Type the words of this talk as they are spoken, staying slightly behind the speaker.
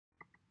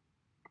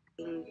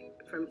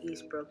from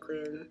East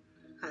Brooklyn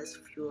has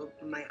fueled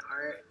my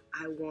art.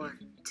 I want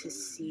to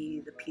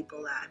see the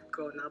people that I've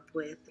grown up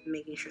with,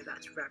 making sure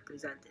that's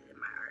represented in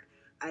my art.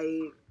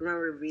 I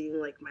remember reading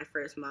like my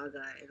first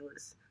manga, and it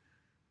was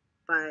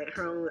by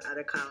Hiromu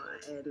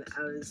Arakawa, and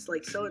I was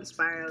like so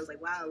inspired. I was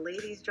like, wow, a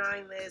lady's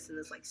drawing this, and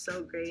it's like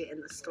so great,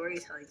 and the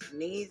storytelling's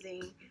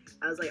amazing.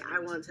 I was like, I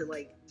want to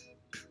like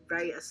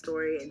write a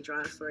story and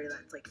draw a story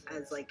that's like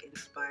as like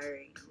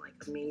inspiring and like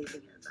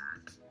amazing as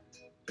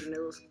that. In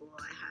middle school,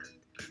 I had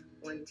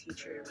one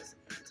teacher, it was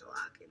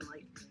Antelope, and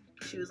like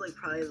she was like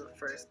probably the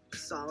first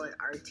solid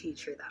art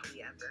teacher that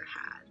we ever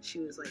had. She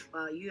was like,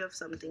 wow, you have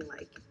something,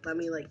 like let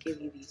me like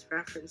give you these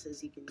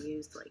references you can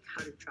use to like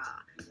how to draw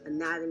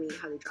anatomy,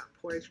 how to draw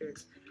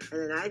portraits.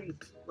 And then I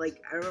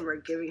remember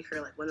giving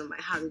her like one of my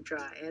how to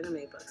draw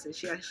anime books, and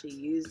she actually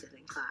used it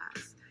in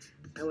class.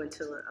 I went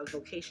to a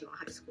vocational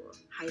high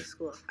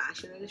school of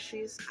fashion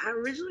industries. I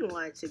originally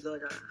wanted to go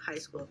to high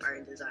school of art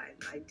and design.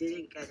 I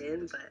didn't get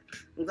in, but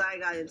I'm glad I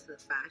got into the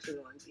fashion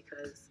one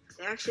because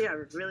they actually have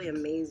a really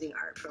amazing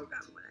art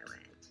program when I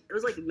went. It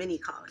was like a mini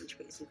college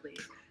basically.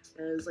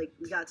 And it was like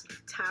we got to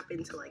tap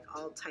into like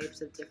all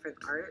types of different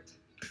art,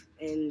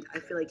 and I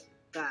feel like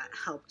that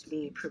helped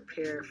me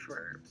prepare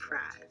for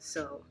Pratt.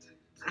 So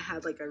I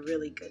had like a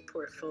really good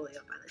portfolio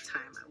by the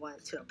time I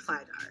wanted to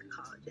apply to art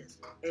colleges.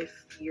 If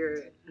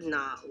you're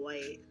not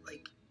white,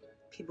 like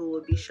people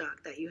would be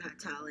shocked that you had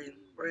talent,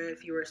 or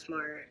if you were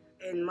smart.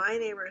 In my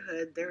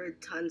neighborhood, there were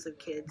tons of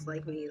kids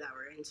like me that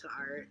were into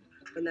art,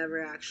 but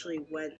never actually went